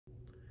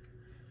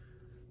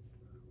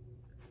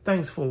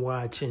Thanks for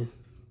watching.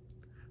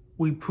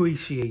 We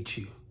appreciate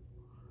you.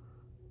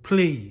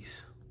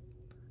 Please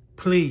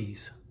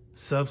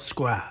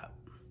subscribe.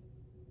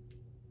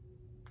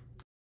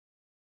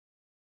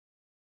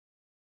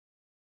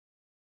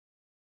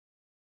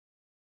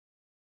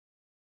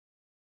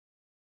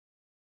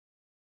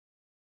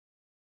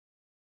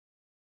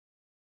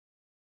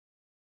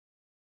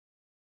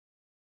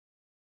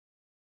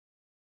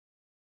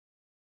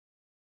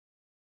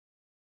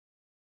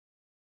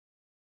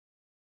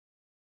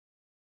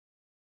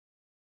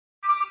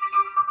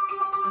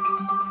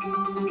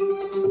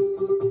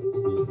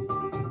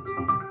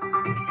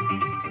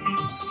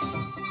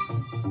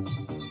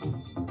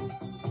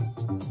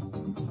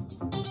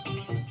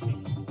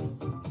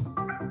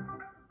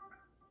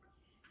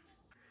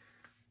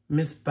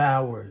 Miss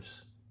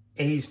Bowers,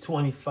 age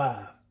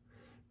 25,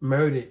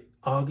 murdered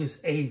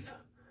August 8th,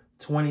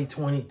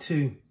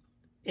 2022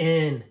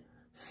 in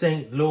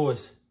St.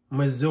 Louis,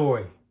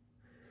 Missouri.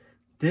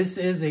 This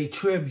is a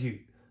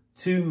tribute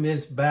to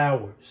Miss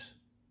Bowers.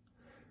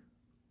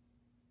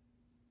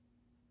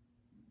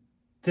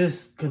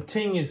 This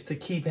continues to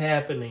keep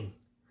happening.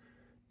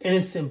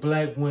 Innocent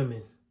black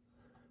women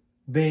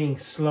being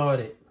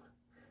slaughtered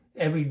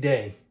every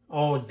day,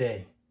 all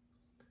day.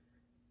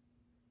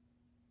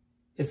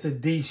 It's a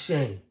D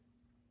shame.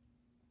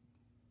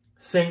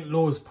 St.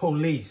 Louis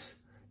police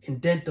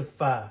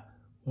identify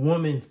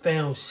woman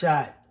found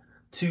shot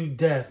to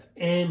death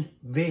in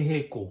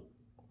vehicle.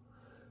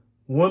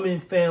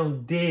 Woman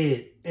found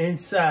dead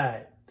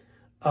inside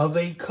of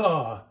a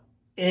car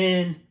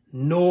in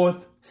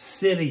North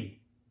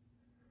City.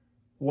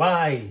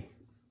 Why?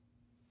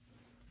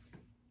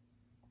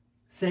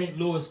 St.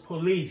 Louis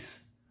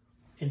police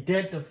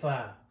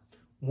identify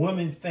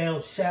woman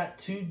found shot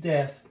to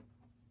death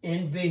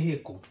in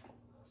vehicle.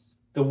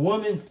 The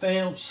woman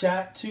found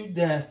shot to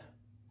death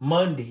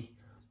Monday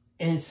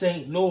in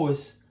St.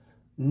 Louis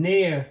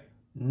near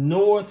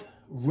North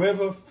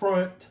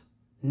Riverfront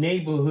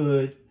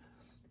neighborhood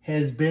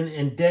has been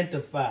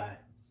identified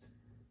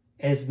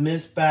as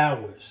Miss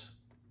Bowers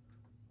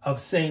of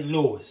St.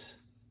 Louis.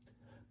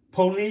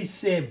 Police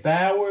said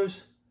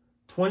Bowers,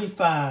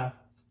 25,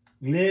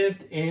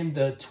 lived in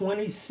the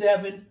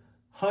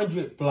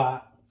 2700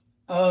 block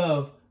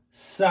of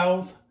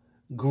South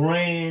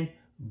Grand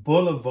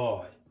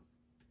Boulevard.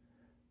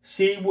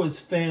 She was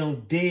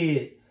found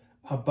dead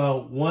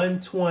about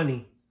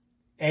 1:20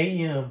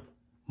 a.m.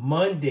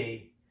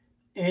 Monday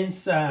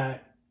inside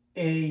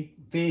a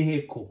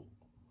vehicle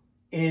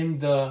in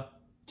the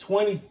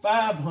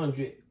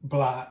 2500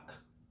 block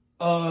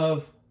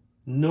of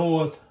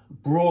North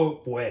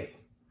Broadway.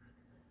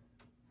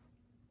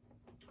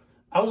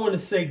 I want to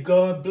say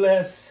God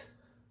bless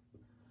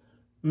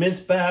Miss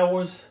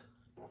Bowers.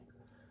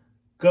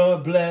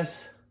 God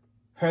bless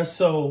her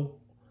soul.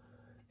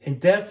 And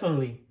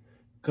definitely,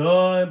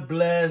 God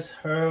bless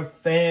her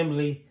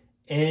family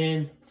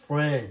and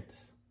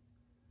friends.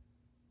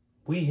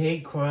 We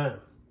hate crime.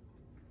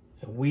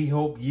 And we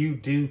hope you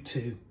do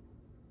too.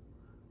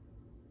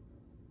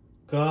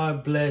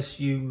 God bless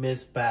you,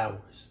 Miss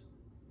Bowers.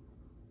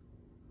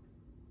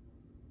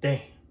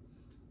 Dang.